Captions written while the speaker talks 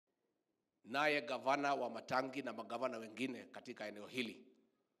naye gavana wa Matangi na magavana wengine katika eneo hili,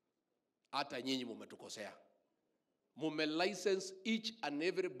 hata nyinyi mumetukosea. Mume license each and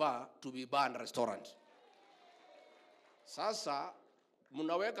every bar to be bar and restaurant. Sasa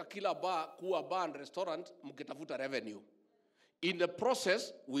Mnaweka kila bar kuwa bar and restaurant mkitafuta revenue. In the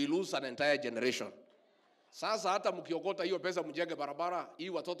process we lose an entire generation. Sasa hata mkiokota hiyo pesa mjenge barabara, hii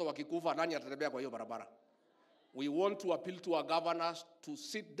watoto wakikufa nani atatembea kwa hiyo barabara? We want to appeal to our governors to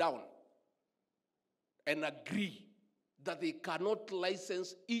sit down and agree that they cannot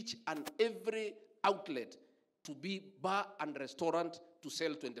license each and every outlet to be bar and restaurant to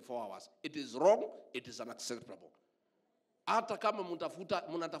sell 24 hours. It is wrong, it is unacceptable. Hata kama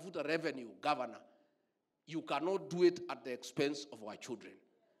mnatafuta revenue, governor, you cannot do it at the expense of our children.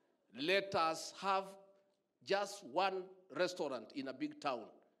 Let us have just one restaurant in a big town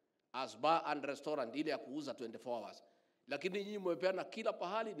as bar and restaurant ile ya kuuza 24 hours. Lakini nyinyi mmepeana kila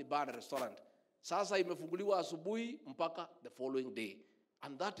pahali ni bar and restaurant. Sasa imefunguliwa asubuhi mpaka the following day.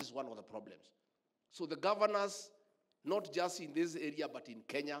 And that is one of the problems. So the governors, not just in this area but in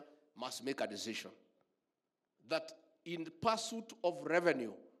Kenya, must make a decision that in pursuit of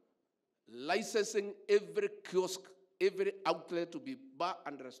revenue, licensing every kiosk, every outlet to be bar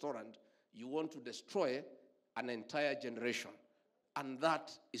and restaurant, you want to destroy an entire generation. And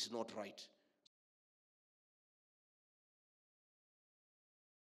that is not right.